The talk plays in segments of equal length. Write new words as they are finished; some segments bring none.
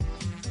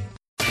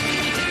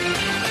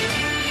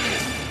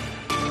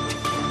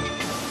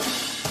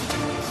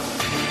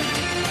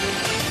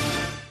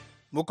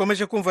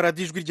mukomeje kumva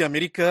radiyo ijwi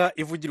ry'Amerika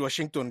ivugira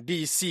Washington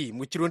DC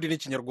mu kirundi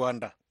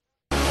n'ikinyarwanda.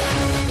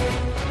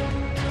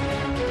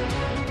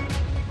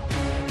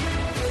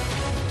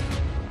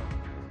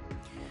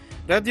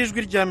 radiyo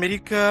ijwi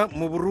ry'Amerika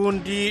mu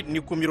Burundi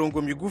ni ku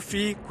mirongo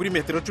migufi kuri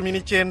metero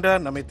 19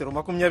 na metero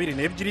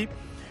 22.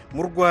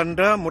 mu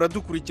Rwanda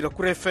muradukurikira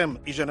kuri FM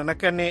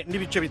 104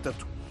 n'ibice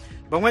bitatu.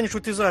 banywanyi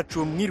inshuti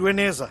zacu mwiriwe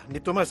neza, ni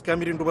Thomas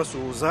Kamirindo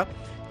basuhuza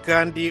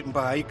kandi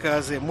mbahaye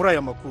ikaze muri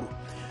aya makuru.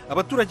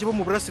 Abaturage bo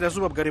mu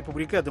burasirazuba bwa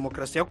Repubulika ya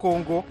Demokarasi ya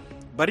Kongo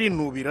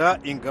barinubira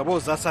ingabo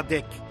za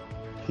SADC.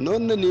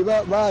 None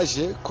niba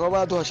baje kuba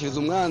baduhashiriza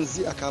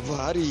umwanzi akava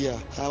hariya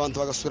abantu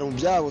bagasubira mu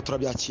byabo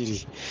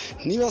turabyakiriye.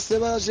 Niba se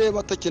baje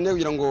batakeneye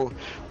kugira ngo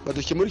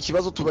badukemure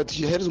ikibazo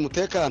tubahereze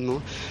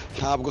umutekano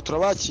ntabwo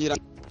turabakira.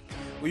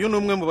 Uyu ni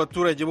umwe mu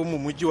baturage bo mu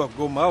mujyi wa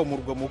Goma,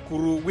 umurwa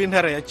mukuru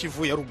w'intara ya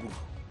Kivu ya ruguru.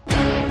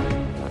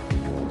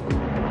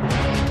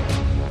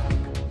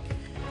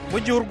 Mu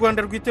gihe u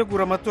Rwanda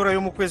rwitegura amatora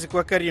yo mu kwezi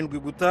kwa karindwi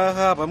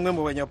gutaha, bamwe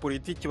mu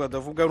banyapolitiki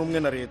badavuga rumwe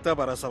na leta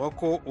barasaba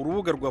ko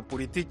urubuga rwa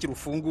politiki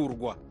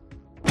rufungurwa.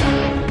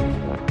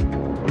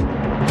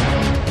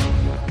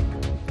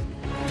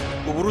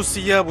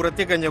 Uburusiya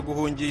burateganya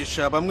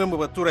guhungisha bamwe mu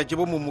baturage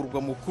bo mu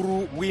murwa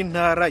mukuru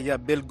w'intara ya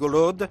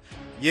Belgorod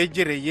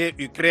yegereye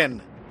Ukraine.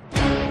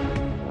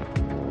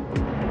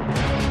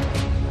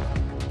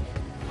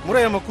 Muri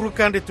aya makuru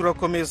kandi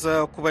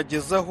turakomeza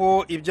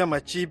kubagezaho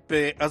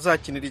iby'amakipe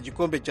azakinira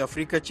igikombe cya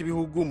Afurika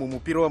cy'ibihugu mu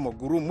mupira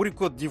w'amaguru muri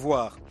Côte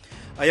d'Ivoire.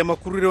 Aya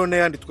makuru rero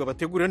n'ayandi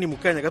twabategurira ni mu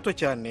kanya gato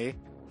cyane,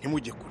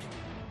 ntimujye kure.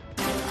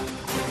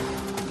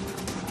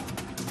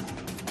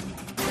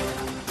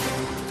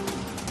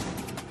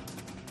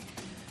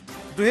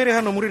 Duhere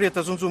hano muri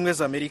Leta Zunze Ubumwe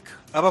za Amerika.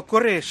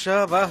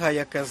 Abakoresha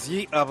bahaye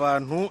akazi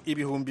abantu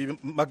ibihumbi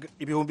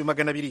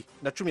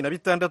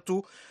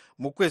 216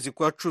 mu kwezi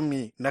kwa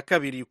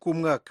 12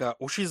 k'umwaka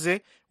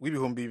ushize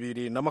w'ibihumbi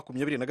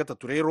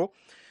 2023 rero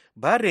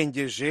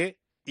barengeje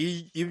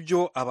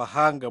ibyo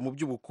abahanga mu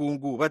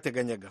by'ubukungu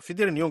bateganyaga.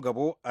 Fidele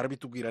Niyongabo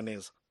arabitubwira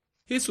neza.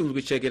 Hisunzwe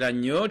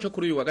icegeranyo cyo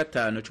kuri uyu wa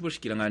gatanu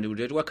cy'ubushikiranganje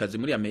bujejwe akazi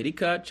muri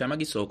Amerika cama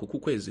gisoko ku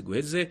kwezi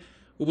guheze,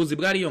 ubuzi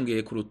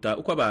bwariyongeye kuruta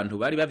uko abantu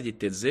bari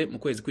bavyiteze mu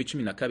kwezi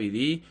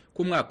kwa12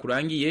 k'umwaka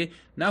urangiye,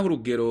 naho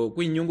urugero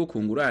rw'inyungu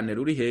ku ngurane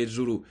ruri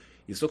hejuru.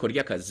 Isoko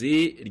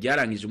ry'akazi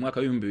ryarangije umwaka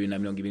wa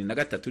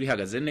 2023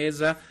 rihagaze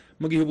neza,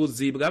 mu gihe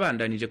ubuzi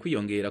bwabandanije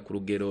kwiyongera ku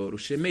rugero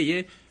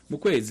rushemeye mu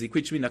kwezi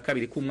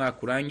kwa12 k'umwaka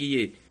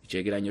urangiye.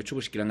 Icegeranyo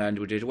c'ubushikiranganje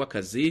bujejwe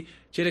akazi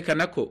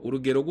cerekana ko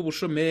urugero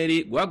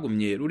rw'ubushomeri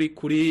rwagumye ruri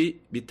kuri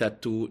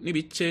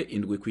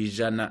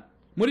 3.7%.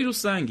 Muri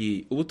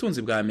rusangi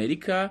ubutunzi bwa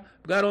Amerika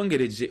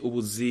bwarongereje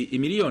ubuzi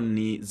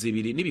imiliyoni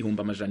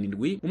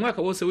 2.7 mu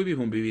mwaka wose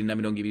w'ibihumbi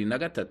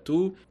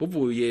 2023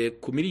 buvuye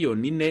ku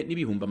miliyoni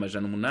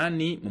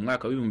 4.8 mu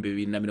mwaka wa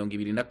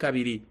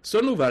 2022.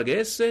 Sonu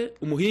Vargas,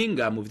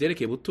 umuhinga mu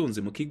vyerekeye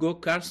ubutunzi mu kigo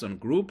Carson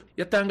Group,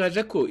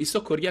 yatangaje ko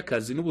isoko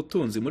ry'akazi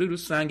n'ubutunzi muri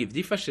rusangi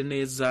vyifashe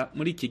neza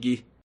muri iki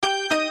gihe.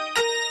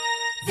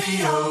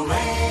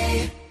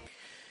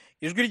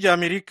 Ijwi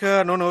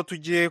ry'Amerika noneho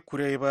tugiye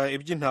kureba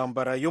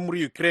iby'intambara yo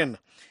muri Ukraine.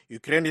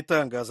 Ukraine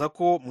itangaza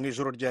ko mu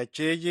ijoro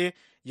ryakeye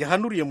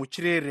yahanuriye mu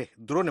kirere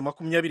drone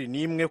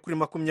 21 kuri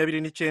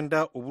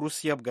 29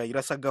 Uburusiya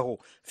bwayirasagaho.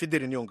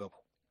 Fidele Niyongabo.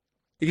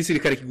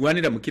 Igisirikare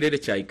kigwanira mu kirere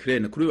cya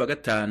Ukraine kuri wa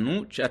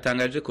gatanu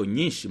cyatangaje ko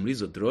nyinshi muri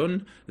izo drone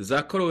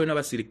zakorowe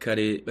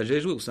n'abasirikare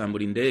bajejwe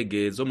gusambura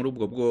indege zo muri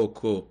ubwo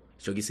bwoko.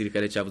 Ico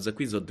gisirikare cyavuze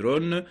ko izo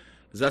drone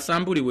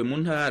zasamburiwe mu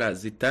ntara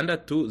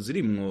zitandatu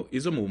zirimwo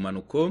izo mu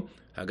bumanuko,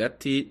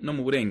 hagati no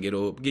mu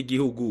burengero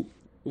bw'igihugu.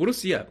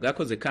 Uburusiya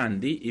bwakoze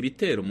kandi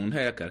ibitero mu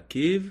ntara ya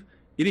Kharkiv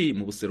iri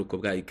mu buseruko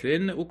bwa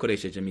Ukraine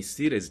ukoresheje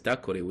misile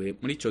zitakorewe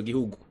muri ico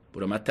gihugu.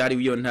 Buramatari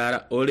w'iyo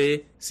ntara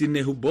Ole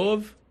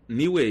Sinehubov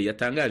niwe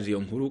yatangaje iyo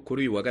nkuru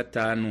kuri uyu wa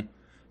gatanu.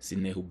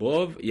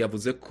 Sinehubov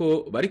yavuze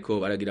ko bariko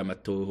baragira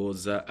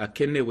amatohoza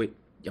akenewe.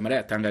 Yamara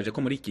yatangaje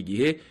ko muri iki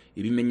gihe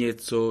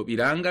ibimenyetso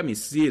biranga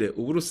misile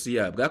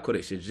Uburusiya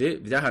bwakoresheje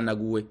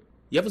vyahanaguwe.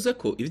 Yavuze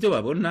ko ivyo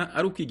babona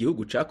ari uko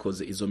igihugu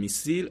cakoze izo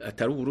misile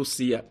atari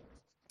Uburusiya.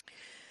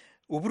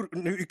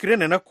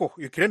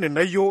 Ukraine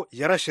nayo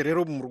yarashe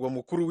rero mu murwa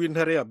mukuru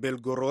w'intara ya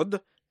Belgorod,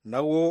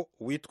 nawo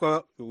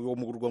witwa uwo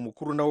murwa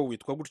mukuru nawo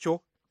witwa gutyo,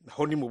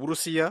 naho ni mu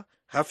Burusiya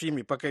hafi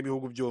y'imipaka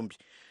y'ibihugu byombi.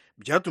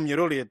 Byatumye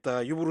rero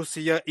leta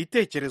y'Uburusiya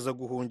itekereza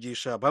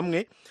guhungisha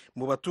bamwe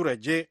mu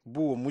baturage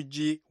b'uwo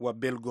mujyi wa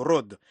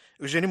Belgorod.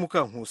 Eugene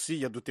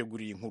Mukankusi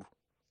yaduteguriye inkuru.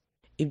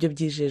 Ibyo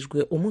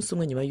byijejwe umunsi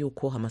umwe nyuma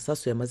y'uko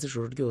amasasu yamaze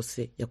ijoro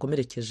ryose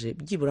yakomerekeje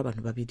byibura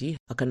abantu 2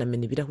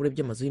 akanamena ibirahure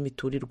by'amazu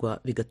y'imiturirwa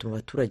bigatuma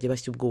abaturage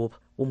bashya ubwoba.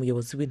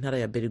 Umuyobozi w'intara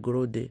ya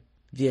Belgorod,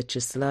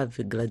 Vyacheslav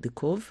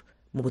Gladkov,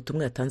 mu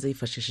butumwa yatanze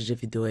yifashishije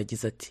video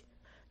yagize ati: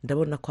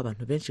 "Ndabona ko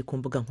abantu benshi ku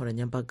mbuga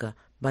nkoranyambaga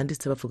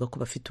banditse bavuga ko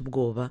bafite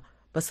ubwoba,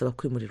 basaba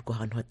kwimurirwa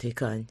ahantu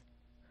hatekanye."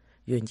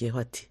 Yongeyeho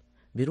ati: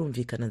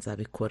 "Birumvikana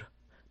nzabikora.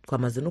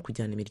 Twamaze no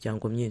kujyana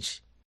imiryango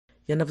myinshi."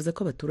 Yanavuze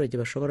ko abaturage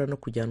bashobora no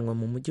kujyanwa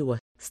mu mujyi wa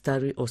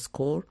Stary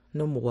Oskol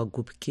no mu wa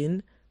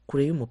Gubkin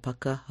kure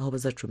y'umupaka aho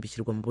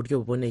bazacumbikirwa mu buryo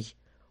buboneye.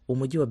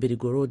 umujyi wa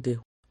Belgorod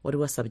wari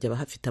wasabye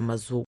abahafite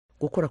amazu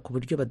gukora ku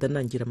buryo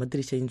badanangira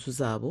amadirishya y'inzu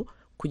zabo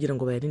kugira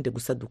ngo bayarinde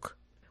gusaduka.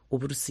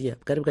 Uburusiya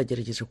bwari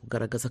bwagerageje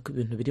kugaragaza ko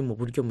ibintu biri mu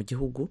buryo mu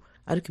gihugu,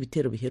 ariko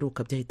ibitero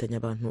biheruka byahitanye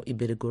abantu i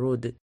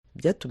Belgorod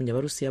byatumye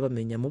abarusiya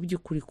bamenya mu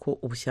by'ukuri ko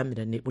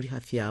ubushyamirane buri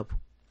hafi yabo.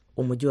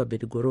 Umujyi wa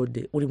Belgorod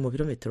uri mu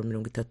birometero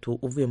 30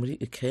 uvuye muri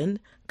Ukraine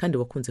kandi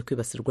wakunze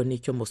kwibasirwa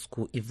n'icyo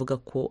Moscow ivuga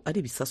ko ari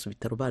ibisasu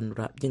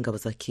bitarobanura by'ingabo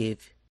za Kiev.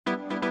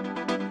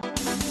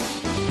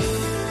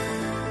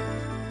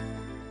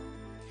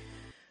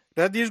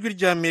 radiyo ijwi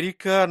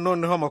ry'Amerika.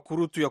 Noneho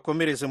amakuru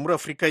tuyakomereze muri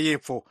Afurika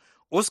y'Epfo.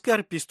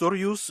 Oscar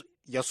Pistorius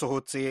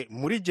yasohotse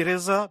muri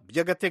gereza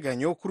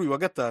by'agateganyo kuri uyu wa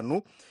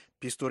gatanu.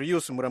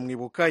 Pistorius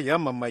muramwibuka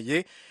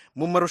yamamaye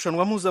mu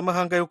marushanwa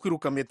mpuzamahanga yo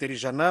kwiruka metero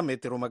 100,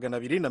 metero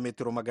 200 na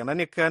metero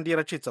 400 kandi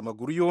yaracitse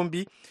amaguru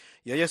yombi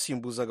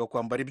yayasimbuzaga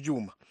kwambara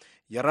ibyuma.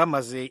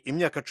 Yaramaze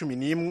imyaka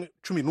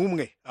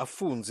 11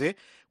 afunze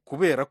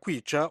kubera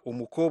kwica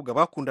umukobwa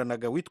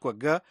bakundanaga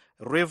witwaga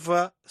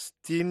Reva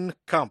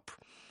Steenkamp.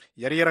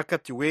 Yari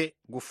yarakatiwe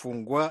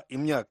gufungwa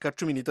imyaka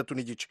 13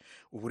 n'igice.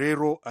 Ubu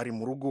rero ari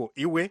mu rugo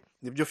iwe.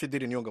 Nibyo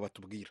Fideli Niyonga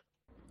batubwira.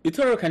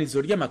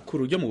 Itororokanizo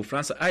ry'amakuru ryo mu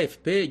Bufaransa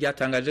AFP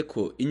ryatangaje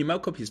ko inyuma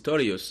y'uko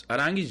Pistorius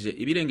arangije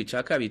ibirenga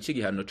ca kabiri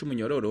c'igihano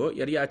c'umunyororo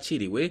yari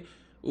yaciriwe,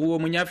 uwo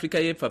munyafrika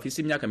y'Epfo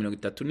afise imyaka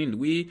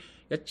 37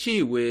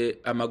 yaciwe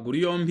amaguru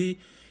yombi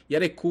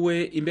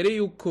yarekuwe imbere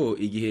y'uko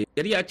igihe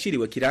yari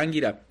yaciriwe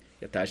kirangira.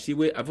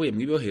 Yatashiwe avuye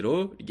mu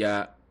ibohero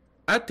rya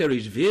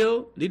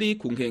Atteridgeville riri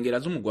ku nkengera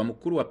z'umugwa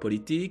mukuru wa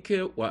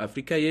politike wa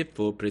Afurika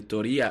y'Epfo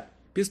Pretoria.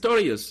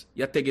 Pistorius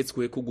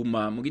yategetswe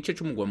kuguma mu gice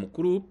c'umugwa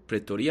mukuru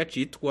Pretoria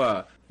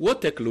citwa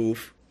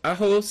Waterkloof,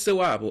 aho se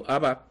wabo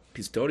aba.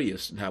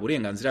 Pistorius nta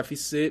burenganzira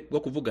afise bwo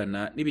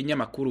kuvugana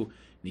n'ibinyamakuru,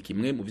 ni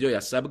kimwe mu byo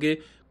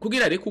yasabwe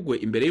kugira arekugwe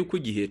imbere y'uko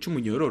igihe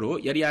c'umunyororo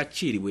yari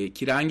yaciriwe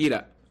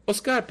kirangira.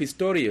 Oscar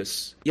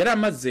Pistorius yari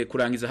amaze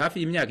kurangiza hafi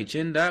y'imyaka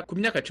 9 ku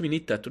myaka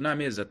 13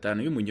 n'amezi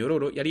 5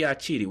 y'umunyororo yari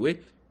yaciriwe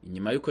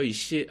inyuma y'uko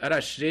yishe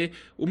arashe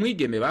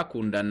umwigeme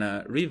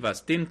bakundana Reva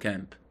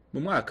Steenkamp mu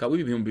mwaka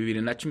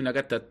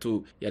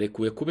w'2013.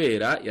 Yarekuwe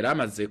kubera yari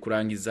amaze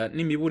kurangiza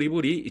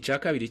n'imiburiburi ica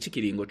kabiri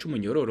c'ikiringo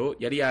c'umunyororo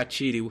yari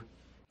yaciriwe.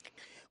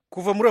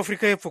 Kuva muri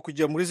Afurika y'Epfo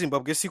kujya muri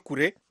Zimbabwe si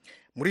kure.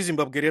 Muri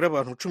Zimbabwe rero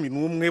abantu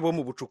 11 bo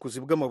mu bucukuzi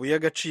bw'amabuye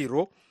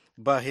y'agaciro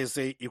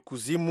baheze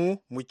ikuzimu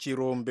mu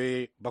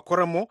kirombe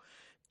bakoramo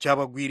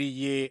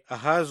cyabagwiriye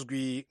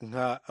ahazwi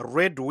nka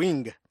Red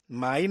Wing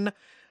Mine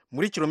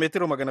muri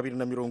kilometero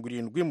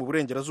 270 mu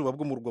burengerazuba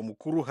bw'umurwa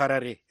mukuru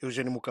Harare.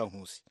 Eugene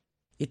Mukankusi.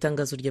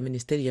 Itangazo rya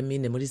Minisiteri ya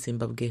Mine muri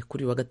Zimbabwe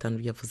kuri wa gatanu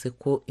yavuze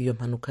ko iyo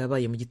mpanuka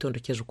yabaye mu gitondo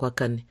cy'ejo kwa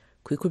kane.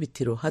 Ku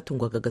ikubitiro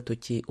hatungwaga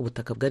agatoki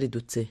ubutaka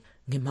bwaridutse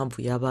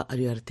nk'impamvu yaba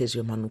ariyo yarateje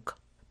iyo mpanuka.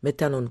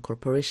 Methanol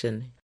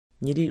Corporation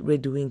nyiri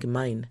Red Wing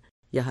Mine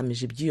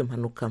yahamije iby'iyo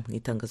mpanuka mu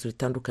itangazo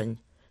ritandukanye.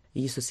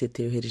 Iyi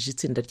sosiyete yohereje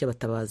itsinda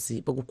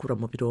ry'abatabazi bo gukura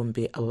mu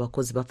birombe abo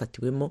bakozi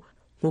bafatiwemo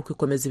nk'uko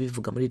ikomeza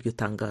ibivuga muri iryo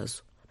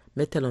tangazo.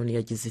 Methanol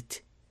yagize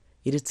iti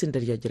iri tsinda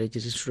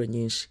ryagerageje inshuro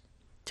nyinshi,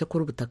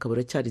 cyakora ubutaka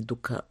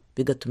buracyariduka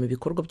bigatuma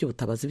ibikorwa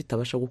by'ubutabazi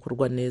bitabasha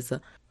gukorwa neza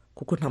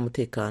kuko nta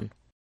mutekano.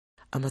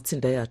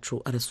 Amatsinda yacu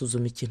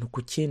arasuzuma ikintu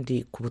ku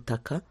kindi ku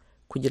butaka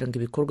kugira ngo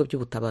ibikorwa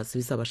by'ubutabazi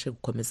bizabashe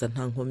gukomeza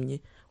nta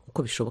nkomyi uko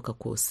bishoboka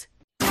kose.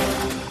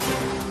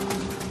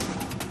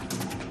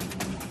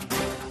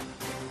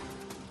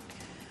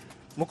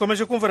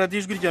 Mukomeje kumva radiyo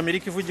ijwi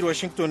ry'Amerika ivugira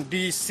Washington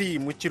DC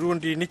mu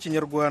Kirundi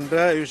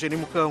n'Ikinyarwanda. Eugene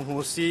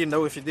Mukankusi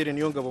nawe Fideli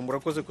Niyongabo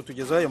murakoze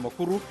kutugezaho aya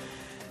makuru.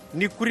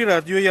 Ni kuri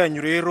radiyo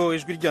yanyu rero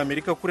ijwi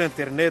ry'Amerika kuri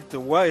internet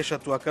wa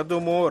eshatu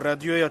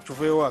radio yacu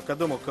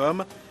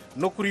voa.com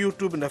no kuri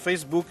YouTube na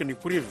Facebook ni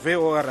kuri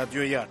VOA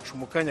radio yacu.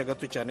 Mu kanya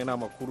gato cyane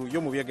n'amakuru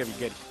yo mu biyaga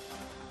bigari.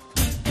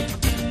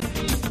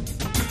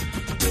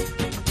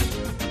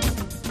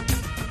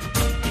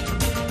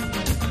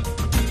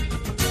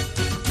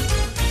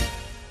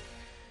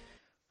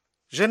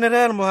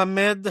 General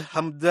Mohamed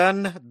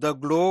Hamdan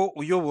Daglo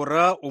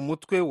uyobora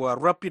umutwe wa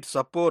Rapid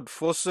Support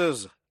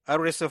Forces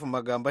RSF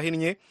magambo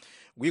ahinnye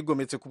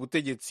wigometse ku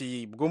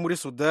butegetsi bwo muri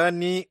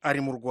Sudani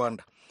ari mu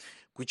Rwanda.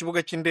 Ku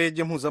kibuga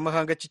cy'indege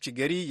mpuzamahanga cy'i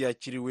Kigali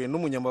yakiriwe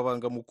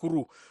n'umunyamabanga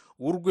mukuru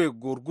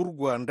w'urwego rw'u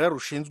Rwanda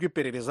rushinzwe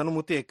iperereza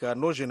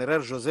n'umutekano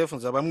General Joseph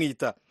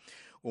Nzabamwita.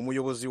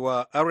 Umuyobozi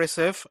wa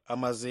RSF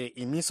amaze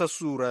iminsi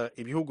asura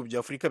ibihugu bya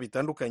Afurika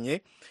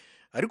bitandukanye,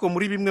 ariko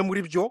muri bimwe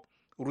muri byo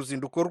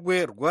uruzinduko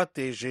rwe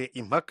rwateje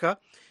impaka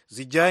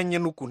zijyanye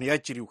n'ukuntu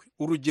yakiriwe.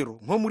 Urugero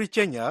nko muri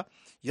Kenya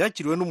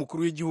yakiriwe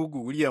n'umukuru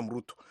w'igihugu William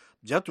Ruto,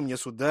 byatumye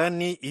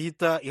Sudani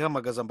ihita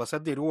ihamagaza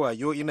ambasaderi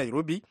wayo i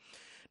Nairobi.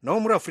 Naho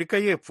muri Afurika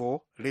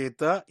y'Epfo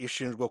leta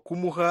ishinjwa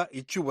kumuha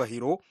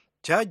icyubahiro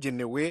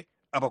cyagenewe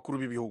abakuru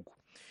b'ibihugu.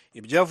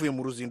 Ibyavuye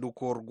mu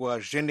ruzinduko rwa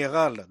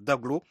General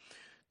Daglo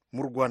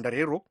mu Rwanda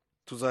rero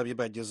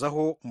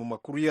tuzabibagezaho mu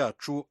makuru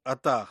yacu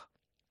ataha.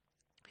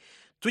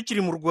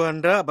 tukiri mu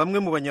Rwanda, bamwe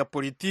mu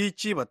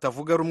banyapolitiki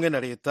batavuga rumwe na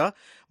leta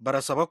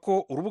barasaba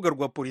ko urubuga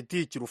rwa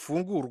politiki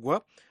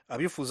rufungurwa,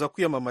 abifuza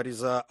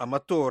kwiyamamariza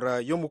amatora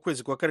yo mu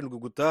kwezi kwa karindwi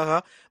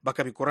gutaha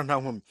bakabikora nta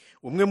nkomyi.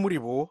 Umwe muri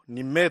bo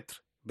ni Maître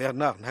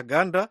Bernard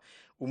Ntaganda,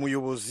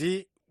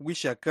 umuyobozi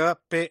w'ishyaka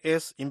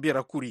PS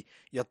Imberakuri,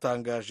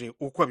 yatangaje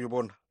uko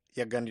abibona.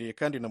 Yaganiriye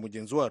kandi na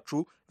mugenzi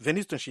wacu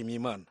Venuste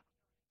Nshimiyimana.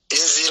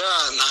 Inzira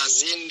nta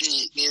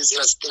zindi ni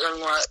inzira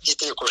ziteganywa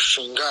n'itegeko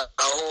nshinga,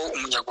 aho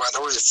umunyarwanda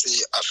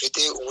wese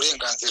afite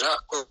uburenganzira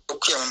bwo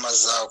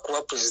kwiyamamaza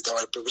kuba perezida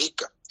wa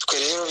repubulika. Twe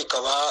rero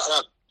bikaba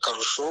ari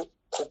akarusho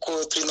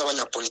kuko turi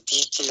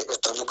n'abanyapolitike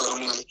batavuga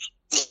rumwe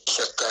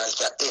n'ishyaka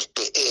rya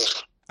FPR.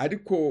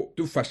 Ariko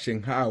dufashe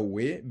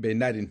nkawe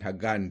Bernard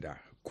Ntaganda,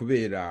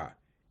 kubera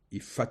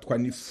ifatwa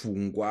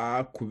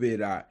n'ifungwa,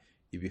 kubera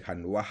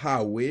ibihano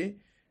wahawe,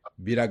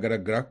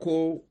 biragaragara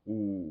ko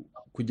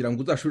kugira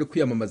ngo uzashobore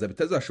kwiyamamaza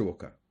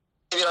bitazashoboka.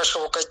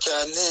 Birashoboka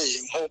cyane,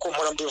 nk'uko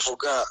mpora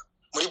mbivuga,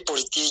 muri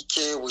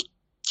politike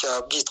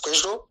bucya bwitwa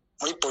ejo.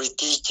 Muri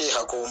politike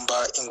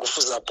hagomba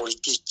ingufu za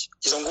politike.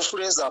 Izo ngufu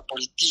rero za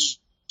politike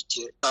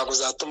ntabwo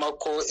zatuma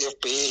ko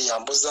FPR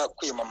yambuza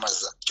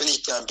kwiyamamaza. Icyo ni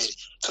icya mbere.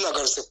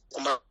 Tunagarutse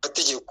ku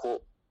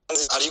mategeko,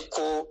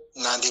 ariko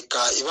nandika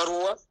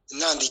ibaruwa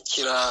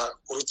nandikira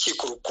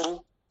urukiko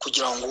rukuru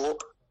kugira ngo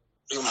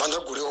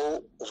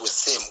rumanagureho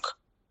ubusembwa.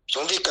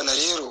 Byumvikana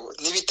rero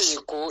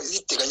n'ibitegeko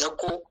riteganya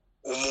ko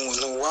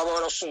umuntu waba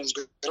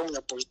warafunzwe ari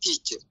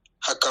umunyapolitike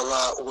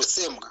hakaba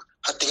ubusembwa,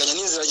 hateganya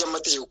n'inzira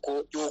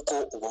y'amategeko y'uko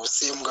ubwo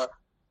busembwa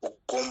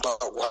bugomba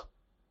guha.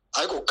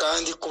 Ariko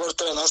kandi kuba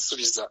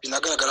rutaranasubiza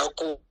binagaragara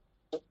ko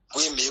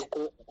wemeye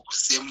ko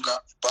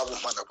ubusembwa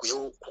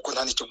babumanaguyeho kuko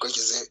nta n'icyo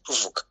bwageze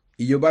ruvuga.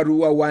 Iyo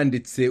baruwa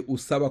wanditse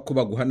usaba ko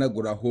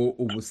baguhanaguraho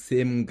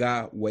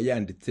ubusembwa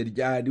wayanditse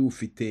ryari?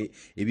 Ufite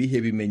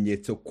ibihe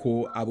bimenyetso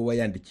ko abo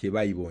wayandikiye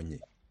bayibonye?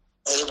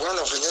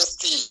 Bwana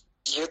Venuste,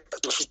 iyo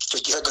dufite icyo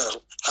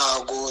gihagararo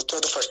ntabwo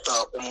tuba dufata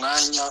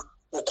umwanya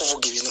wo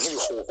kuvuga ibintu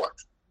nk'ibihuhwa.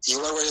 Iyo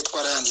baruwa rero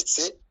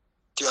twarayanditse,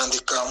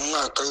 tuyandika mu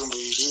mwaka wa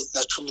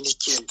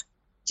 2019,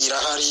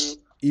 irahari.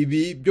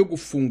 Ibi byo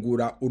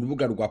gufungura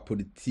urubuga rwa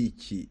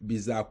politiki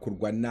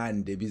bizakorwa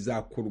nande?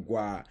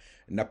 Bizakorwa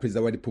na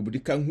perezida wa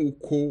repubulika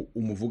nk'uko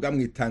umuvuga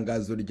mu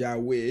itangazo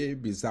ryawe?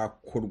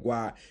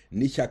 Bizakorwa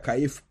n'ishyaka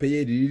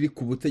FPR riri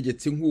ku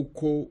butegetsi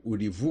nk'uko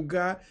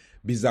urivuga?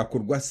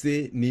 Bizakorwa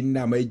se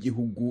n'inama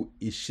y'igihugu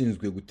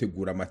ishinzwe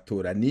gutegura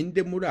amatora?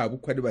 Ninde muri abo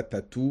uko ari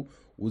batatu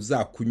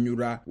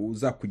uzakunyura,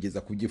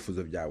 uzakugeza ku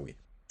byifuzo byawe?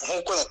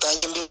 Nk'uko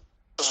natangiye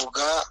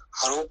mbivuga,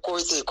 hari uko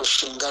itegeko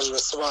nshinga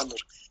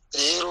ribasobanura.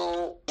 Rero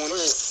umuntu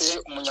wese,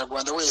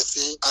 umunyarwanda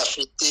wese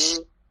afite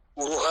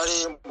uruhare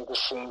mu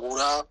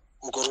gufungura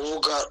urwo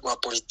rubuga rwa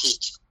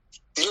politiki.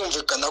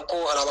 Birumvikana ko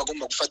hari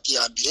abagomba gufata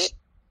iya mbere,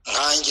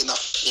 nkanjye na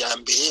iya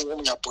mbere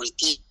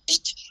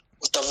nk'umunyapolitiki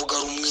utavuga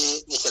rumwe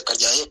n'ishyaka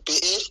rya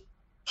FPR,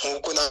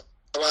 nk'uko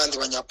n'abandi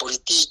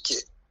banyapolitike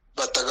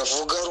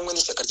batagavuga rumwe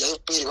n'ishyaka rya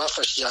FPR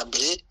bafashe iya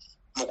mbere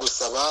mu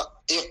gusaba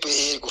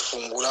FPR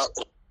gufungura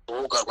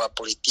urubuga rwa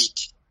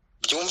politiki.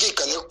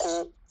 Byumvikane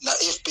ko na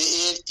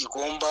FPR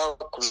igomba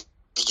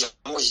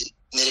kubigiramo.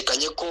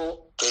 Nerekanye ko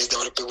perezida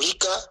wa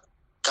repubulika,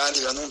 kandi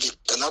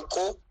biranumvikana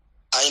ko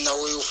ari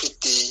nawe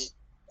ufite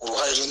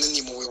uruhare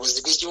runini mu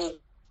buyobozi bw'igihugu,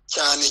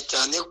 cyane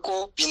cyane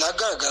ko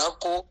binagaragara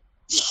ko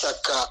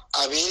ishyaka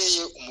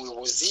abereye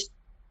umuyobozi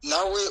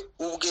nawe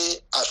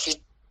ubwe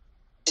afite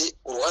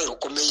uruhare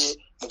rukomeye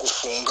mu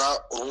gufunga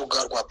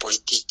urubuga rwa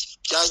politiki.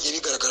 Byagiye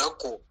bigaragara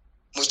ko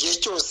mu gihe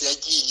cyose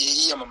yagiye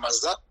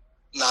yiyamamaza,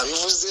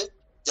 nabivuze,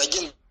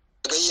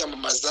 yagendaga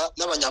yiyamamaza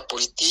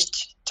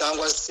n'abanyapolitiki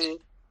cyangwa se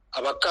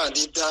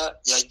abakandida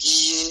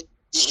yagiye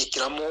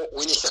yihitiramo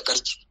we n'ishyaka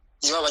rye.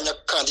 Niba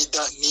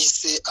abanyakandida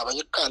nise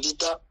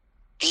abanyakandida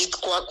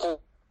bitwa ko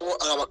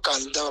ari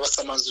abakandida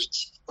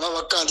b'abasamazuki,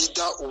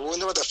 b'abakandida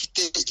ubona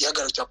badafite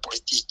igihagararo cya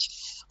politiki,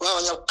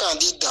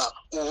 b'abanyakandida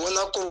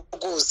ubona ko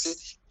rwose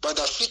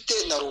badafite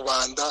na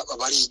rubanda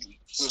babari inyuma.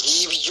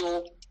 Ngibyo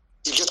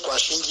ibyo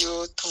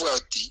twashingiyeho tuvuga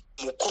ati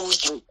umukuru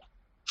w'igihugu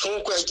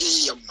nk'uko yagiye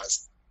yiyamamaza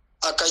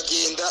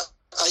akagenda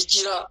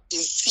agira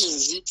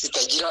intsinzi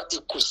zitagira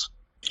ikuzo.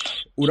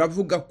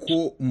 Uravuga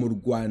ko mu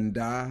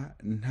Rwanda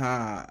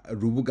nta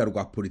rubuga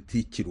rwa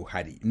politiki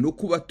ruhari, no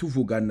kuba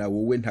tuvugana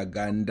wowe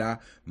Ntaganda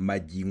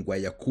magingo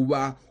ya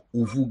kuba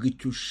uvuga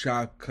icyo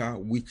ushaka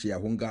wicaye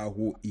aho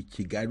ngaho i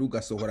Kigali,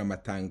 ugasohora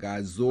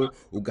amatangazo,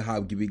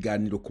 ugahabwa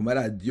ibiganiro ku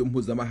maradiyo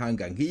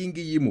mpuzamahanga nk'iyi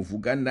ngiyi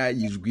muvugana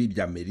y'Ijwi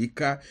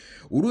ry'Amerika.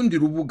 Urundi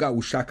rubuga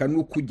ushaka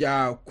no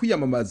kujya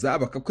kwiyamamaza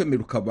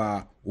bakakwemera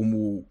ukaba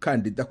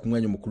umukandida ku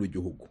mwanya mukuru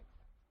w'igihugu.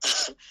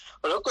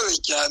 Urakoze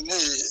cyane.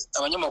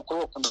 Abanyamakuru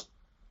bakunda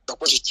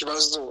gukora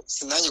ikibazo,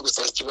 sinange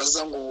gusaba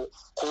ikibazo ngo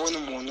kubona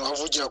umuntu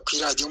avugira ku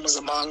radio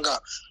mpuzamahanga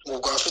ngo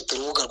bwa afite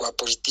urubuga rwa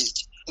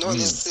politiki.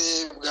 None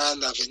se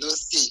Bwana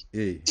Venuste,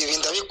 ibi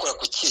ndabikora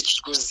ku kihe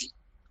kiguzi?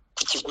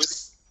 Ku kiguzi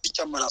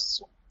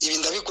cy'amaraso? Ibi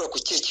ndabikora ku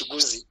kihe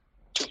kiguzi?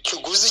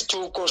 Kiguzi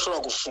cy'uko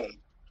ushobora gufunga.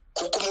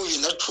 Kuko mu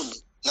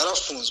 2010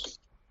 narafunzwe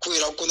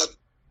kubera ko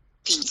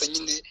gutinyitsa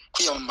nyine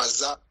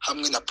kwiyamamaza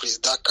hamwe na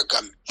Perezida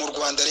Kagame. Mu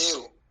Rwanda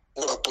rero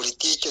ura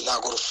politike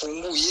ntago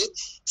rufunguye,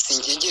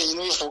 sinjye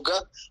njyenyine ubivuga,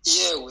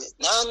 yewe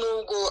nta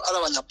nubwo ari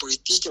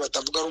abanyapolitike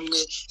batavuga rumwe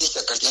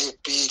n'ishyaka rya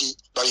UPR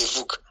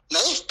babivuga. Na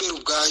FPR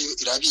ubwayo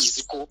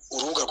irabizi ko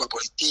urubuga rwa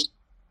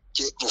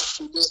politike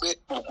rufunzwe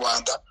mu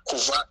Rwanda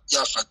kuva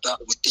yafata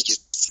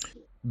ubutegetsi.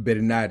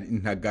 Bernard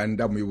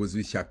Ntaganda, umuyobozi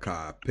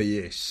w'ishyaka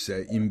PS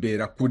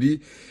Imbera kuri,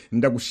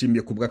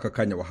 ndagushimiye ku bw'aka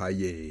kanya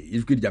wahaye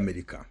Ijwi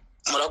ry'Amerika.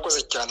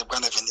 Murakoze cyane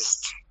Bwana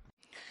Venuste.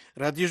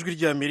 radiyo Ijwi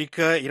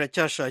ry'Amerika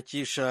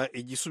iracyashakisha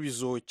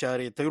igisubizo cya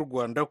leta y'u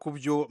Rwanda ku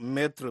byo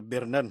Maître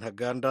Bernard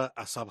Ntaganda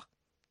asaba.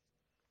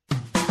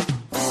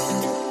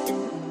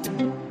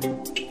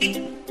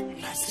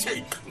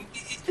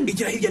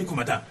 Igira hirya ariko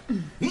mata.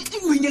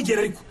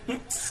 Winyegera ariko.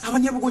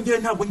 Abanyabugongera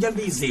ntabwo njya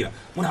mbizera.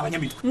 Muri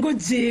abanyamitwe. Ngo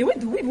jewe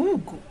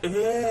duwibugo.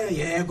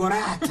 Yego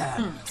rata.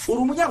 Uri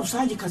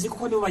umunyarusangi kazi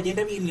kuko nibo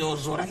bagenda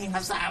bimyozora nk'inka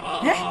zabo.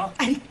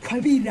 Ariko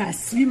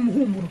abirasi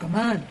bimuhumuruka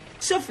man.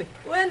 Shofe,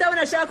 wenda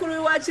unashaka uri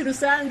wacu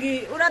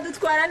rusangi,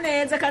 uradutwara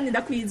neza kandi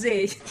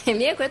ndakwizeye.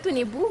 Mie kwetu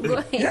ni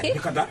bugo.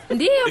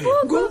 Ndiyo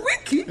bugo.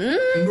 Wiki?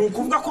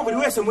 Nukuvuga ko buri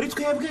wese muri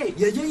twebwe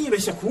yagiye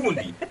yibeshya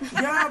kundi.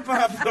 Ya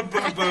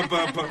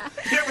papa.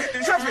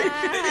 Shofe,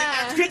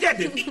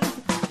 twigende.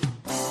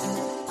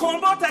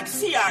 Kombo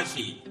taxi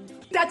yaje.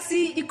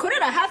 Taxi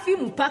ikorera hafi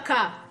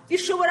y'umupaka.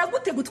 Ishobora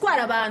gute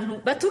gutwara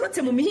abantu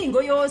baturutse mu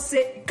mihingo yose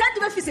kandi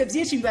bafise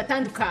byinshi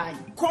bibatandukanye.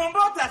 Kombo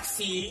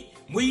taxi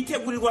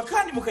muyitegurirwa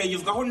kandi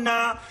mukayigezwaho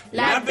na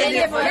La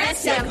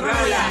Benevolencia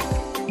Royal.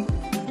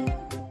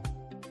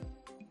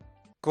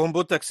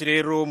 Kombo taxi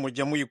rero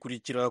mujya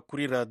muyikurikira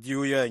kuri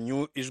radiyo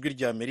yanyu Ijwi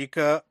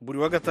ry'Amerika buri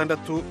wa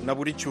gatandatu na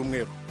buri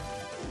cyumweru.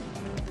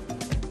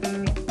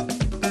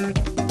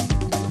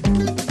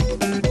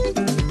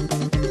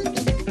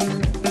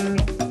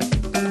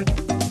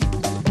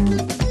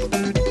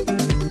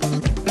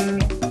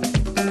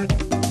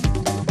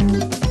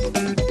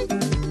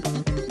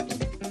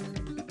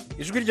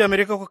 Ijwi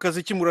ry'Amerika ko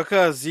kazi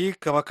kimurakazi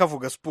kaba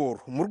kavuga siporo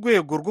mu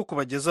rwego rwo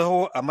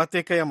kubagezaho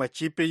amateka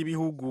y'amakipe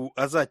y'ibihugu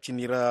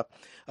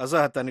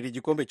azahatanira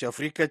igikombe cya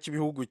Afurika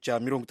cy'ibihugu cya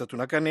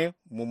 34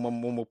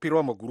 mu mupira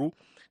w'amaguru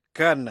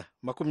CAN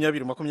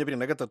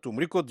 2023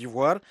 muri Côte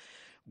d'Ivoire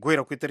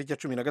guhera ku itariki ya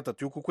 13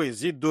 y'uku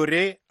kwezi.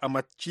 Dore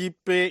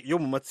amakipe yo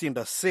mu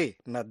matsinda C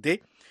na D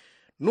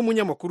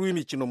n'umunyamakuru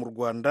w'imikino mu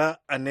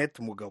Rwanda Annette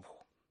Mugabo.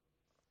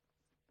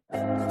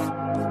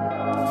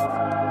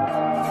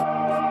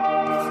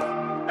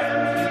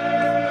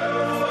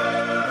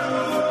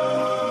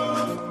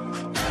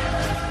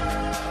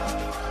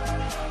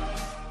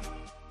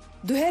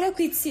 Duhere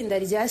ku itsinda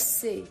rya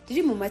C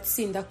riri mu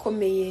matsinda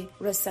akomeye,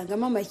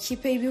 urasangamo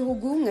amakipe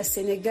y'ibihugu nka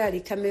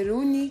Senegal,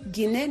 Cameroon,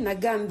 Guinea na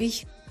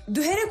Gambia.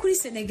 Duhere kuri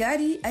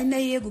Senegal ari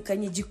nayo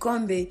yegukanye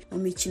igikombe mu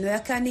mikino ya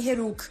CAN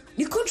iheruka.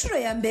 Ni ku nshuro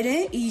ya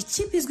mbere iyi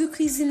kipe izwi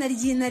ku izina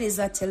ry'intare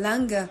za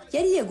Teranga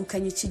yari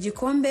yegukanye iki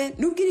gikombe,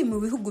 nubwo iri mu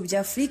bihugu bya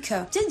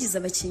Afurika byagize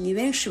abakinnyi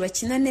benshi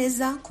bakina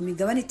neza ku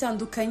migabane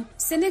itandukanye.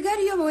 Senegal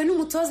iyobowe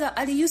n'umutoza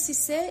Aliou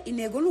Cissé,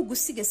 intego ni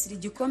ugusigasira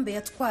igikombe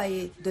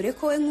yatwaye, dore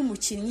ko we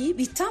nk'umukinnyi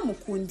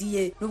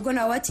bitamukundiye, nubwo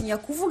nawe atinya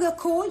kuvuga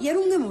ko yari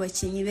umwe mu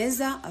bakinnyi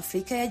beza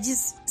Afurika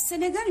yagize.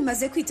 Senegal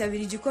imaze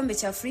kwitabira igikombe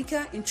cya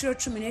Afurika inshuro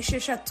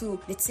 16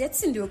 ndetse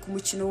yatsindiwe ku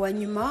mukino wa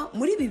nyuma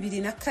muri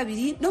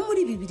 2002 no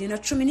muri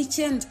 2019.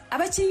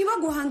 Abakinnyi bo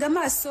guhanga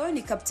amaso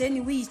ni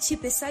kapiteni w'iyi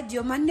kipe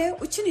Sadio Mane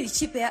ukinira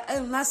ikipe ya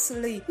El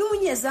Nassr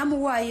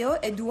n'umunyezamu wayo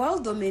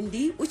Eduardo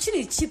Mendy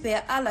ukinira ikipe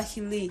ya Al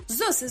Ahly,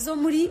 zose zo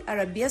muri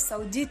Arabia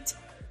Saudite.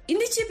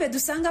 Indi kipe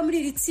dusanga muri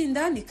iri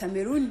tsinda ni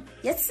Cameroon,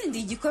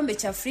 yatsindiye igikombe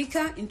cya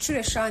Afurika inshuro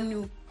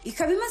 5.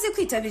 Ikaba imaze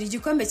kwitabira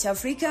igikombe cya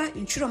Afurika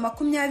inshuro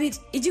 20.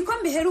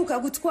 Igikombe heruka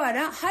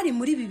gutwara hari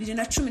muri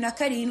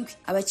 2017.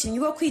 Abakinnyi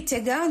bo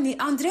kwitega ni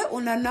Andre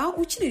Onana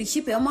ukinira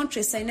ikipe ya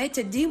Manchester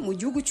United mu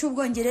gihugu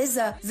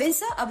cy'Ubwongereza,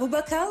 Vincent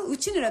Aboubakar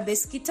ukinira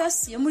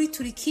Besiktas yo muri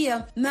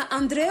Turkiya na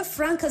Andre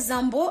Frank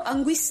Zambo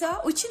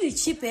Anguissa ukinira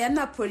ikipe ya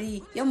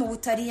Napoli yo mu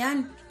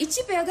Butaliyani.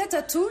 Ikipe ya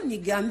gatatu ni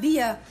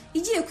Gambia,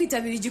 igiye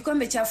kwitabira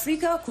igikombe cya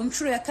Afurika ku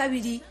nshuro ya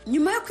 2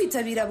 nyuma yo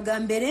kwitabira bwa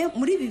mbere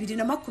muri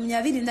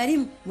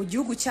 2021 mu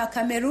gihugu cya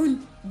Cameroon.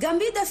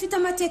 Gambia idafite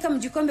amateka mu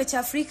gikombe cya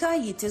Afurika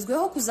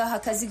yitezweho kuzaha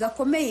akazi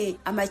gakomeye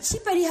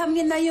amakipe ari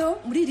hamwe nayo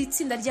muri iri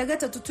tsinda rya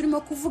gatatu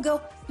turimo kuvugaho.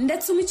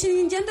 Ndetse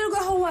umukinnyi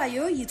ngenderwaho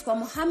wayo yitwa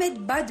Mohamed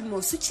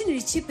Badmos ukinira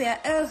ikipe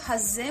ya El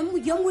Hazem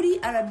yo muri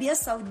Arabia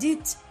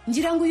Saudite.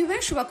 Ngira ngo uyu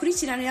benshi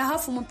bakurikiranira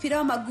hafi umupira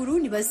w'amaguru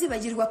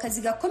ntibazibagirwa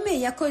akazi gakomeye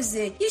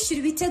yakoze yishyura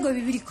ibitego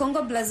 2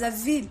 Congo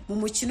Brazzaville mu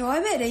mukino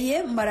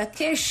wabereye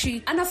Marrakesh.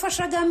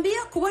 Anafasha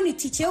Gambia kubona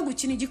itike yo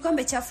gukina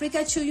igikombe cya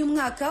Afurika cy'uyu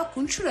mwaka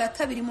ku nshuro ya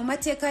 2 mu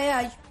mateka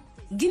yayo.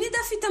 Guinea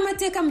idafite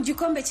amateka mu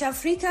gikombe cya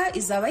Afurika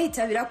izaba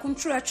yitabira ku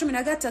nshuro ya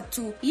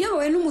 13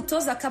 iyobowe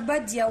n'umutoza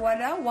Kabadi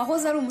Diawara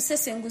wahoze ari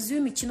umusesenguzi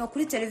w'imikino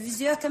kuri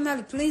televiziyo ya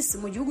Canal Plus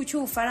mu gihugu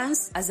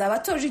cy'Ubufaransa. Azaba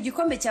atoje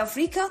igikombe cya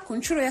Afurika ku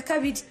nshuro ya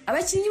 2.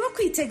 Abakinnyi bo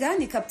kwitega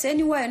ni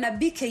kapiteni wayo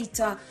Naby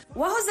Keita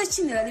wahoze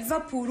akinira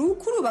Liverpool,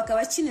 kuri ubu akaba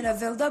akinira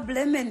Werder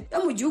Bremen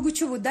yo mu gihugu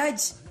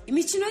cy'Ubudage.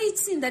 imikino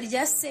y'itsinda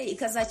rya C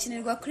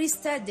ikazakinirwa kuri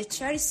stade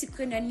Charles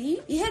Kennedy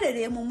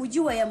iherereye mu mujyi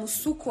wa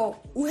Yamoussoukro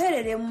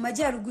uherereye mu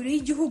majyaruguru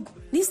y'igihugu.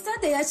 Ni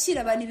stade yakira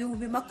abantu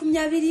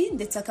 20,000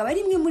 ndetse akaba ari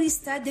imwe muri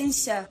stade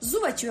nshya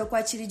zubakiwe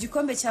kwakira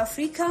igikombe cya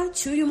Afurika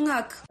cy'uyu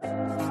mwaka.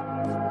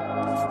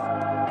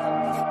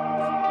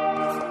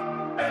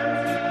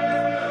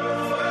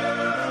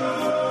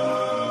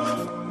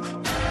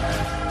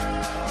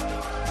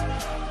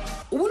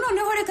 Ubu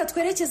noneho reka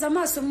twerekeza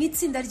amaso mu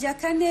itsinda rya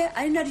kane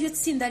ari naryo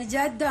tsinda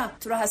rya D.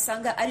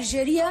 Turahasanga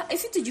Algeria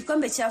ifite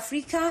igikombe cya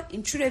Afurika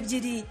inshuro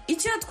ebyiri,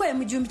 icyo yatwaye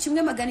mu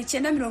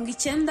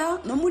 1990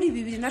 no muri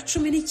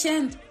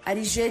 2019.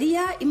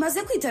 Algeria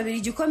imaze kwitabira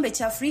igikombe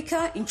cya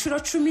Afurika inshuro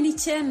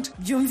 19.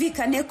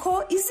 Byumvikane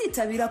ko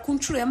izitabira ku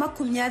nshuro ya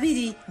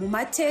 20 mu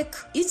mateka.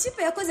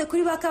 Ikipe yakoze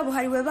kuri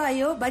bakabuhariwe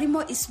bayo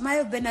barimo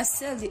Ismail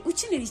Benasseri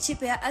ukinira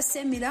ikipe ya AC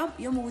Milan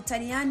yo mu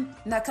Butaliyani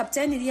na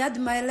kapiteni Riyad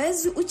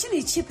Mahrez ukinira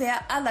ikipe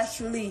ya Al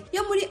Ahly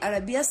yo muri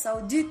Arabia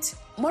Saudite.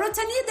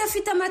 Mauritania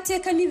idafite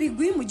amateka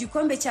n'ibigwi mu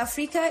gikombe cya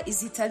Afurika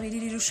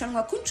izitabirira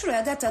irushanwa ku nshuro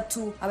ya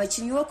gatatu.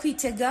 Abakinnyi bo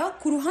kwitega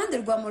ku ruhande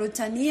rwa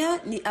Mauritania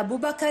ni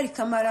Abubakar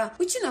Kamara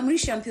ukina muri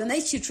shampiyona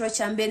y'icyiciro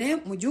cya mbere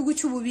mu gihugu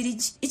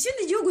cy'Ububiligi.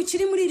 Ikindi gihugu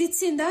kiri muri iri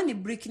tsinda ni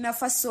Burkina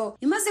Faso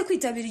imaze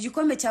kwitabira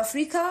igikombe cya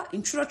Afurika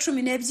inshuro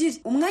 12.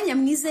 Umwanya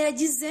mwiza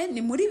yagize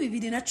ni muri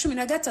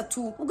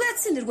 2013 ubwo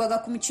yatsindirwaga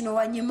ku mukino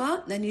wa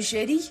nyuma na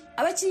Nigeria.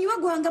 Abakinnyi bo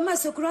guhanga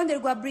amaso ku ruhande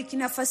rwa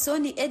Burkina Faso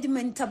ni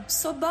Edmond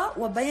Tabsoba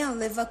wa Bayer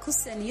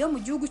Leverkusen yo mu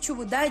gihugu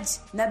cy'Ubudage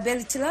na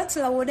Bertrand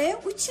Traoré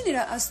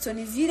ukinira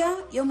Aston Villa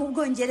yo mu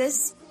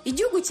Bwongereza.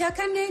 Igihugu cya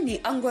kane ni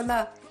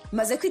Angola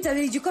imaze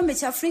kwitabira igikombe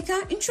cya Afurika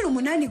inshuro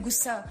 8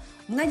 gusa.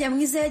 Umwanya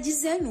mwiza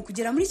yagize ni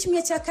ukugera muri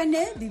kimwe cya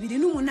kane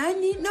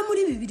 2008 no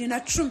muri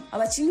 2010.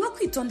 Abakinnyi bo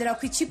kwitondera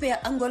ku ikipe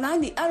ya Angola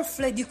ni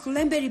Alfred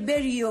Kulembe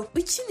Ribeiro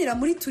ukinira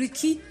muri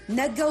Turki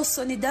na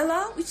Gelson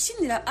Dalla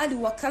ukinira Al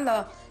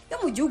Wakala yo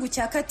mu gihugu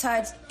cya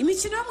Qatar.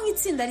 Imikino yo mu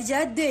itsinda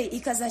rya D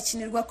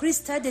ikazakinirwa kuri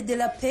Stade de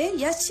la Paix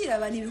yakira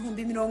abantu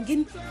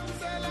 40,000.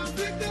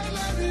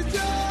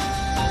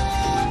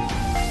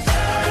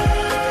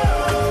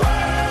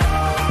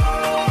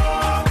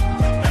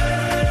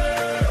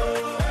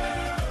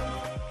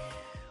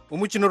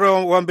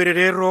 Umukino wa mbere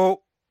rero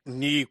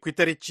ni ku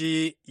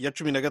itariki ya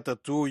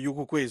 13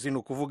 y'uku kwezi, ni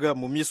ukuvuga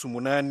mu minsi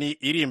 8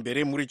 iri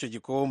imbere muri icyo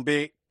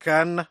gikombe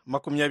CAN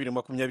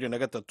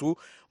 2023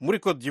 muri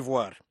Cote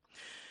d'Ivoire.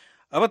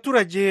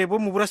 Abaturage bo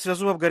mu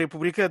burasirazuba bwa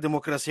Repubulika ya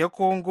Demokarasi ya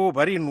Kongo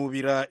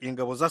barinubira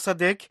ingabo za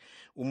SADC,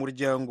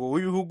 umuryango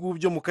w'ibihugu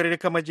byo mu karere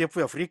k'amajyepfo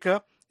ya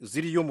Afurika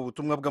ziriyo mu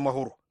butumwa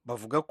bw'amahoro.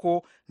 Bavuga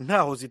ko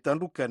ntaho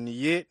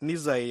zitandukaniye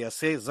n'iza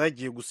EAC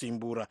zagiye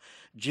gusimbura.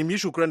 Jimmy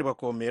Shukrani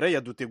Bakomera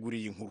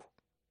yaduteguriye inkuru.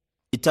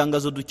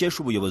 Itangazo dukesha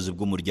ubuyobozi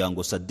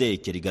bw'umuryango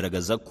SADC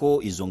rigaragaza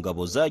ko izo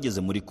ngabo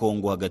zageze muri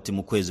Kongo hagati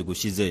mu kwezi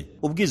gushize.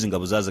 Ubwiza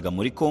ingabo zazaga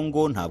muri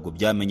Kongo ntabwo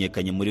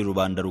byamenyekanye muri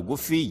rubanda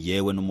rugufi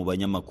yewe no mu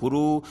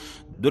banyamakuru,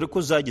 dore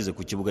ko zageze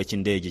ku kibuga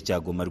cy'indege cya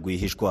Goma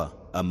rwihishwa.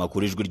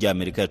 Amakuru ijwi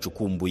ry'Amerika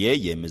yacukumbuye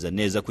yemeza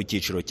neza ko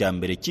icyiciro cya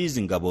mbere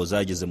cy'izi ngabo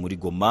zageze muri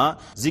Goma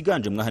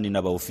ziganjemwe ahanini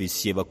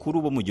n'abaofisiye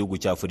bakuru bo mu gihugu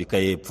cya Afurika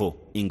y'Epfo.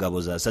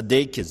 Ingabo za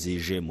SADC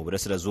zije mu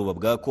burasirazuba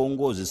bwa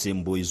Kongo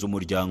zisimbuye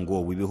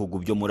iz'umuryango w'ibihugu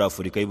byo muri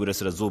Afurika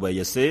y'Iburasirazuba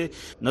EAC,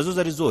 nazo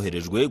zari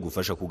zoherejwe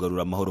gufasha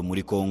kugarura amahoro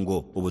muri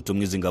Kongo.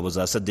 Ubutumwa izi ngabo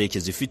za SADC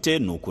zifite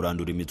ni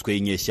ukurandura imitwe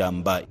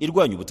y'inyeshyamba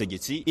irwanya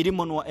ubutegetsi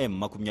irimo n'uwa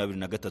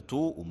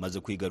M23 umaze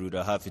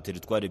kwigarurira hafi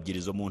teritwari ebyiri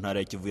zo mu ntara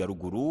ya Kivu ya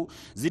ruguru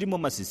zirimo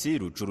Masisi,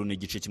 Rucuru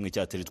n'igice kimwe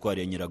cya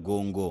teritwari ya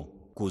Nyiragongo.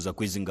 Kuza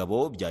kw'izi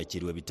ngabo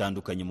byakiriwe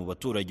bitandukanye mu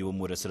baturage bo mu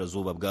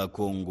burasirazuba bwa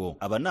Kongo.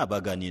 Aba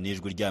nabaganiye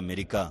n'ijwi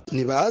ry'Amerika.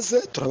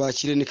 Nibaze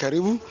turabakire ni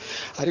karibu,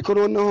 ariko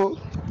noneho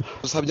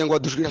usabye ngo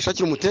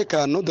badushakire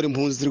umutekano, dore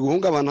impunzi ziri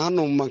guhungabana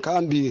hano mu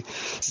makambi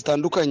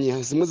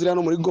zitandukanye, zimwe ziri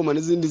hano muri Goma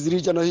n'izindi ziri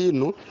hirya no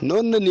hino.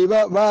 None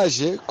niba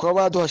baje kuba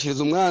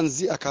baduhashiriza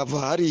umwanzi akava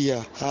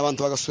hariya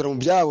abantu bagasubira mu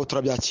byabo,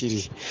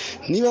 turabyakiriye.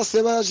 Niba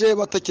se baje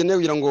batakeneye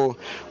kugira ngo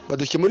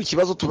badukemure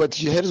ikibazo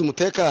tubahereze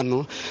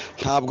umutekano,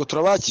 ntabwo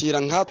turabakira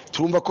nka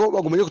turumva ko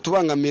bagumenye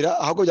kutubangamira,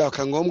 ahubwo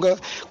byaka ngombwa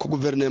ko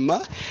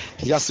guverinoma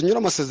yasinyura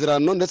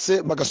amasezerano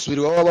ndetse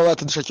bagasubira iwabo baba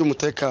batadushakiye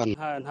umutekano.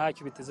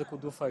 Ntacyo biteze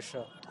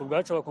kudufasha. Twe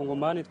ubwacu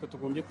abakongomani twe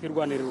tugombye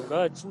kwirwanirira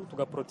ubwacu,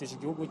 tugaproteje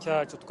igihugu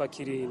cyacu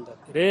tukakirinda.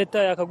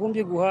 Leta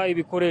yakagombye guha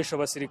ibikoresho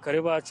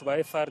abasirikare bacu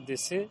ba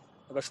FARDC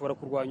bagashobora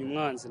kurwanya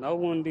umwanzi, naho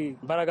ubundi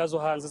imbaraga zo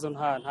hanze zo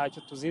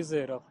ntacyo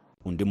tuzizeraho.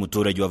 Undi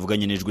muturage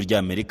wavuganye n'ijwi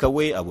ry'Amerika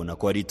we abona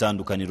ko hari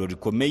itandukaniro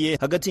rikomeye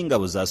hagati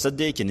y'ingabo za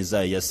SADC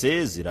n'iza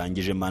EAC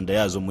zirangije manda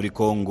yazo muri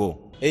Kongo.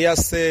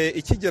 EAC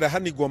ikigera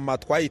hano Goma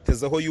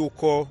twayitezeho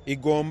yuko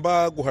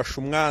igomba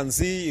guhasha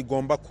umwanzi,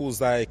 igomba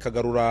kuza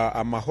ikagarura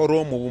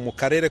amahoro mu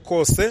karere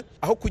kose,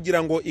 aho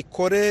kugira ngo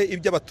ikore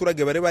ibyo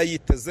abaturage bari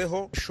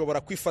bayitezeho ishobora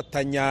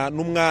kwifatanya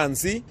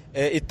n'umwanzi,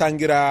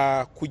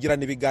 itangira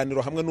kugirana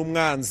ibiganiro hamwe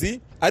n'umwanzi.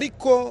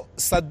 Ariko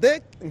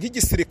SADC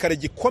nk'igisirikare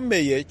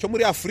gikomeye cyo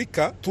muri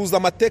Afurika, tuzi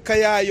amateka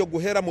yayo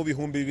guhera mu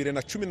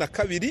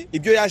 2012,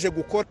 ibyo yaje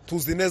gukora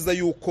tuzi neza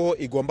yuko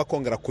igomba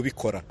kongera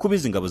kubikora.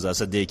 Kubiza ingabo za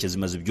SADC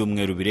zimaze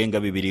ibyumweru ibyumweru birenga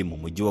 2 mu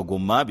mujyi wa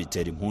Goma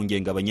bitera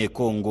impungenge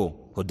abanyekongo.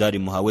 Hodari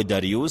Muhawe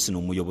Darius ni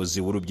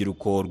umuyobozi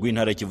w'urubyiruko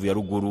rw'intara Kivu ya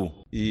ruguru.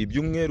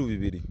 Ibyumweru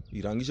 2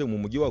 irangije mu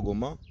mujyi wa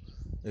Goma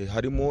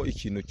harimo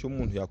ikintu cyo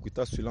umuntu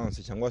yakwita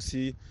silence cyangwa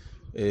si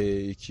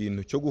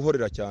ikintu cyo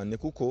guhorera cyane,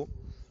 kuko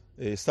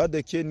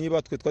sadeke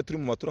niba twe turi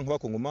mu matora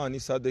nk'abakongomani,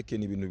 sadeke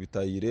ni ibintu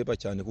bitayireba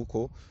cyane,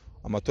 kuko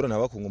amatora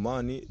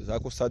n'abakongomani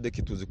zako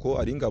sadeke tuzi ko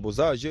ari ingabo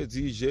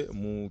zije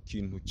mu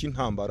kintu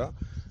cy'intambara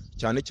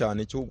cyane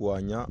cyane cyo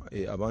kugwanya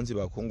abanzi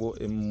ba Kongo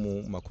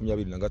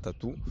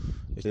M23.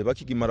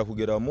 Bakigimara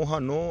kugera mu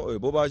hano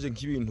bo baje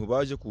nk'ibintu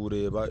baje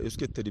kureba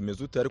eske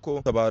terimezute,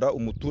 ariko tabara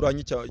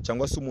umuturanyi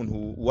cyangwa se umuntu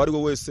uwari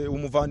we wese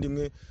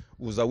w'umuvandimwe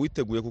uza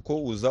witeguye,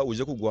 kuko uza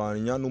uje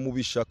kugwanya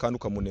n'umubisha kandi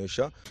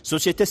ukamunesha.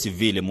 Societe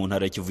civile mu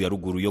ntara Kivu ya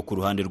ruguru yo ku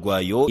ruhande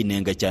rwayo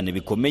inenga cyane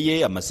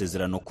bikomeye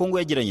amasezerano Kongo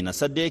yagiranye na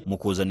SADC mu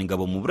kuzana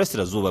ingabo mu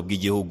burasirazuba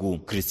bw'igihugu.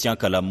 Christian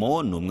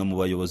Kalamo ni umwe mu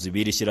bayobozi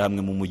birishyira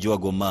hamwe mu mujyi wa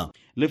Goma.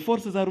 Les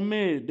forces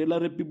armées de la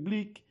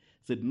République,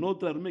 c'est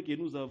notre armée que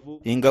nous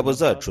avons. Ingabo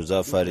zacu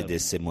za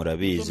FARDC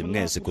murabizi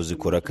mwese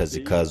kuzikora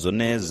akazi kazo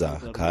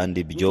neza,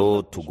 kandi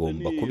byo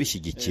tugomba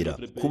kubishyigikira.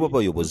 Kuba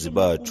abayobozi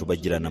bacu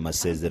bagirana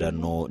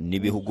amasezerano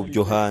n'ibihugu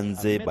byo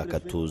hanze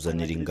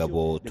bakatuzanira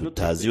ingabo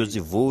tutazi iyo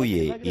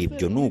zivuye,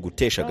 ibyo ni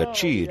ugutesha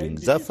agaciro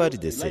za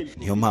FARDC.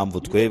 Niyo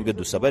mpamvu twebwe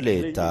dusaba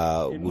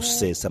leta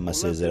gusesa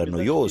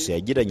amasezerano yose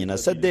yagiranye na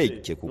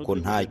SADC, kuko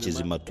nta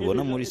kizima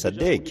tubona muri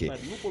SADC.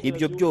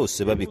 Ibyo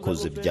byose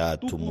babikoze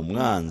byatuma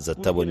umwanzi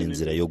atabona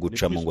inzira yo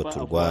gucamo ngo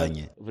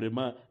turwanye.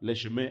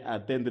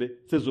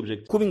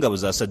 Kuba ingabo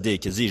za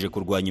SADC zije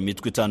kurwanya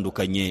imitwe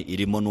itandukanye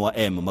irimo n'uwa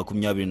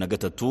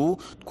M23,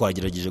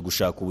 twagerageje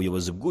gushaka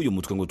ubuyobozi bw'uyu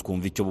mutwe ngo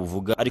twumve icyo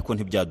buvuga, ariko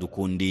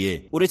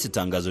ntibyadukundiye. Uretse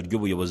itangazo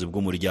ry'ubuyobozi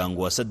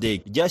bw'umuryango wa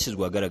SADC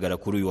ryashyizwe ahagaragara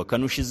kuri uyu wa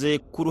kane ushize,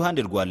 ku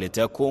ruhande rwa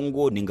leta ya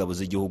Kongo n'ingabo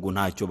z'igihugu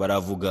ntacyo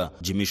baravuga.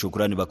 Jimmy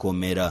Shukrani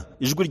Bakomera,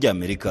 Ijwi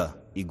ry'Amerika,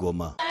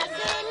 Igoma.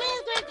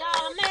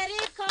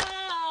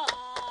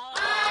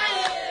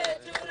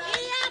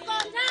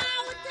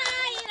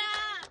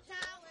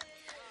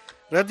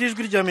 radiyo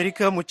Ijwi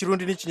ry'Amerika mu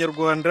Kirundi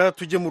n'Ikinyarwanda.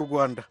 Tujye mu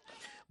Rwanda.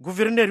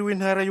 Guverineri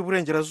w'intara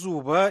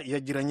y'Uburengerazuba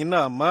yagiranye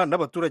inama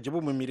n'abaturage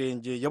bo mu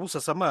mirenge ya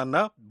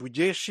Busasamana,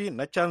 Bugeshi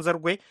na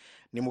Cyanzarwe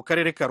ni mu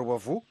karere ka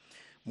Rubavu.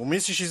 Mu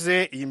minsi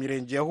ishize iyi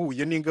mirenge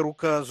yahuye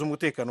n'ingaruka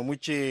z'umutekano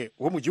muke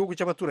wo mu gihugu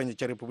cy'abaturanyi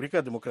cya Repubulika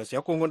ya Demokarasi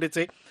ya Kongo,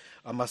 ndetse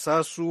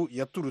amasasu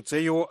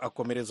yaturutseyo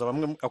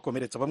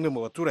akomeretsa bamwe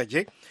mu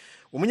baturage.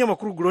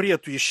 Umunyamakuru Gloria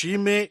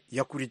Tuyishime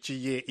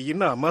yakurikiye iyi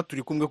nama,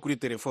 turi kumwe kuri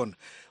telefone.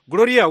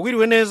 Gloria,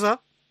 wiriwe neza?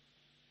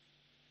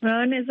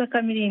 Uraho neza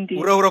Kamirindi.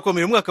 Uraho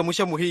urakomeye, umwaka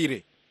mushya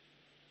muhire.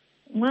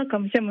 Umwaka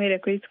mushya muhire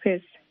kuri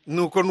twese.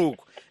 Nuko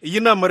iyi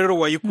nama rero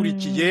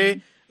wayikurikiye,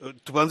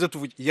 tubanze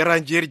tuvuge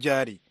yarangiye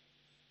ryari?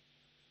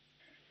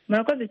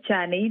 Murakoze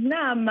cyane. Iyi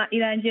nama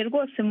irangiye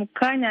rwose mu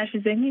kanya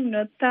hashize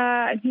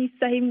nk'iminota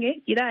nk'isaha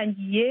imwe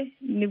irangiye,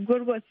 nibwo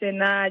rwose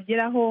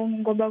nageraho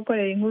ngomba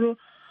gukorera inkuru,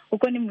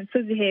 uko ni mu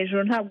misozi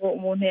hejuru ntabwo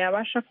umuntu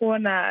yabasha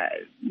kubona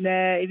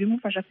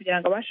ibimufasha kugira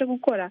ngo abashe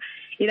gukora.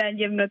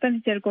 Irangiye mu minota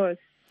mike rwose.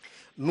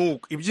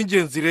 Nuko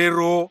iby'ingenzi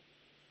rero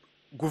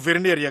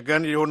guverineri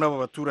yaganiriyeho n'aba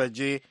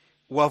baturage,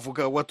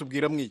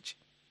 watubwira mwiki?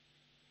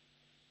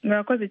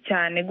 Murakoze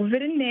cyane.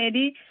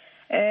 Guverineri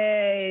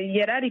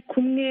yari ari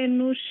kumwe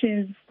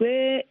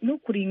n'ushinzwe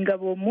n'ukuriye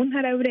ingabo mu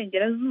ntara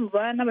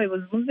y'Uburengerazuba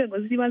n'abayobozi mu nzego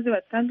z'ibanze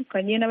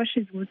batandukanye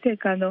n'abashinzwe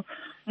umutekano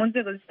mu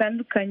nzego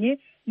zitandukanye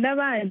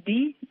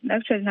n'abandi.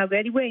 Ntabwo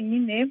yari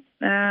wenyine.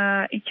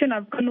 Icyo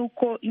navuga ni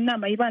uko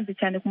inama yibanze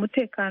cyane ku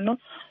mutekano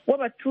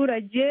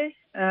w'abaturage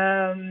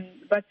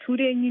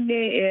baturiye nyine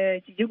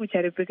iki gihugu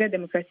cya Repubulika ya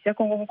Demokarasi ya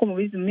Kongo. Nk'uko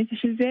mubizi mu minsi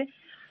ishize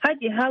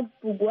hagiye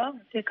havugwa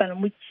umutekano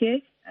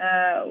muke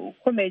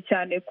ukomeye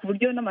cyane, ku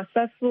buryo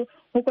n'amasasu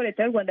nk'uko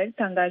leta y'u Rwanda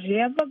yabitangaje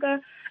yavaga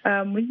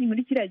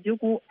muri kiriya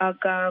gihugu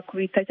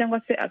agakubita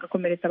cyangwa se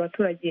agakomeretsa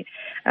abaturage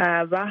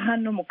ba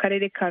hano mu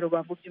karere ka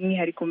Rubavu,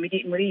 by'umwihariko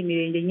muri iyi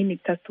mirenge nyine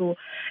 3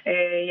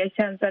 ya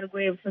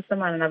Cyanzarwe,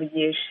 Busasamana na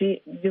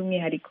Bugeshi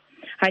by'umwihariko.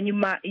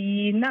 Hanyuma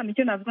iyi nama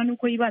icyo navuga ni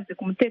uko yibanze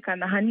ku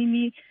mutekano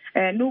ahanini,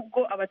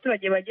 nubwo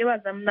abaturage bagiye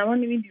bazanamo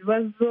n'ibindi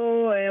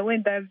bibazo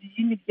wenda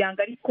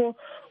by'imiryango, ariko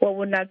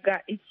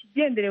wabonaga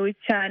ikigenderewe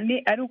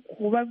cyane ari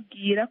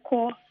ukubabwira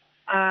ko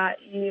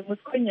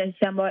umutwe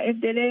w'inyeshyamba wa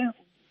FDL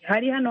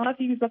hari hano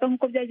hafi y'imipaka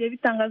nk'uko byagiye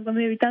bitangazwa mu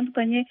bihe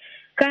bitandukanye,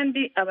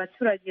 kandi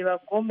abaturage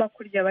bagomba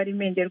kurya bari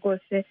menge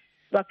rwose,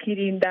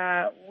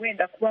 bakirinda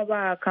wenda kuba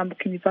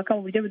bakambuka imipaka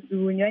mu buryo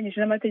bunyuranyije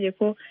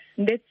n'amategeko,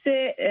 ndetse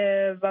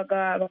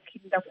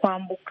bakirinda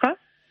kwambuka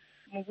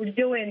mu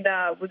buryo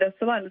wenda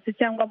budasobanutse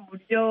cyangwa mu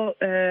buryo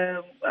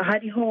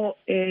hariho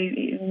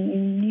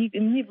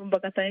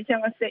imyivumbagatanyo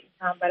cyangwa se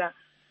intambara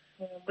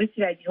muri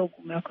kiriya gihugu.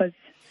 Murakoze.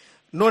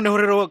 Noneho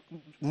rero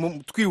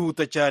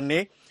twihuta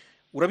cyane,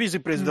 urabizi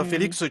Perezida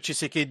Felix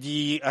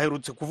Tshisekedi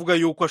aherutse kuvuga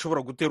yuko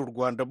ashobora gutera u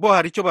Rwanda. Bo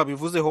hari icyo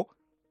babivuzeho?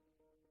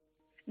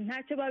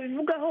 Ntacyo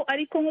babivugaho,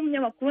 ariko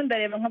nk'umunyamakuru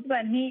ndareba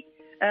nkavuga nti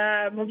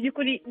mu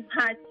by'ukuri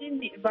nta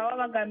kindi baba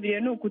bagambiriye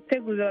ni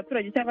uguteguza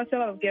abaturage cyangwa se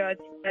bababwira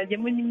bati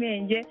bagemo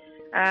n'imenge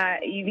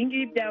ibi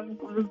ngibi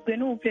byavuzwe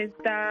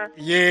n'umuperezida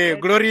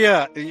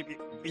Gloria,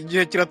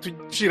 igihe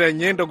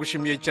kiratuciranye,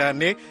 ndagushimiye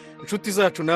cyane inshuti zacu.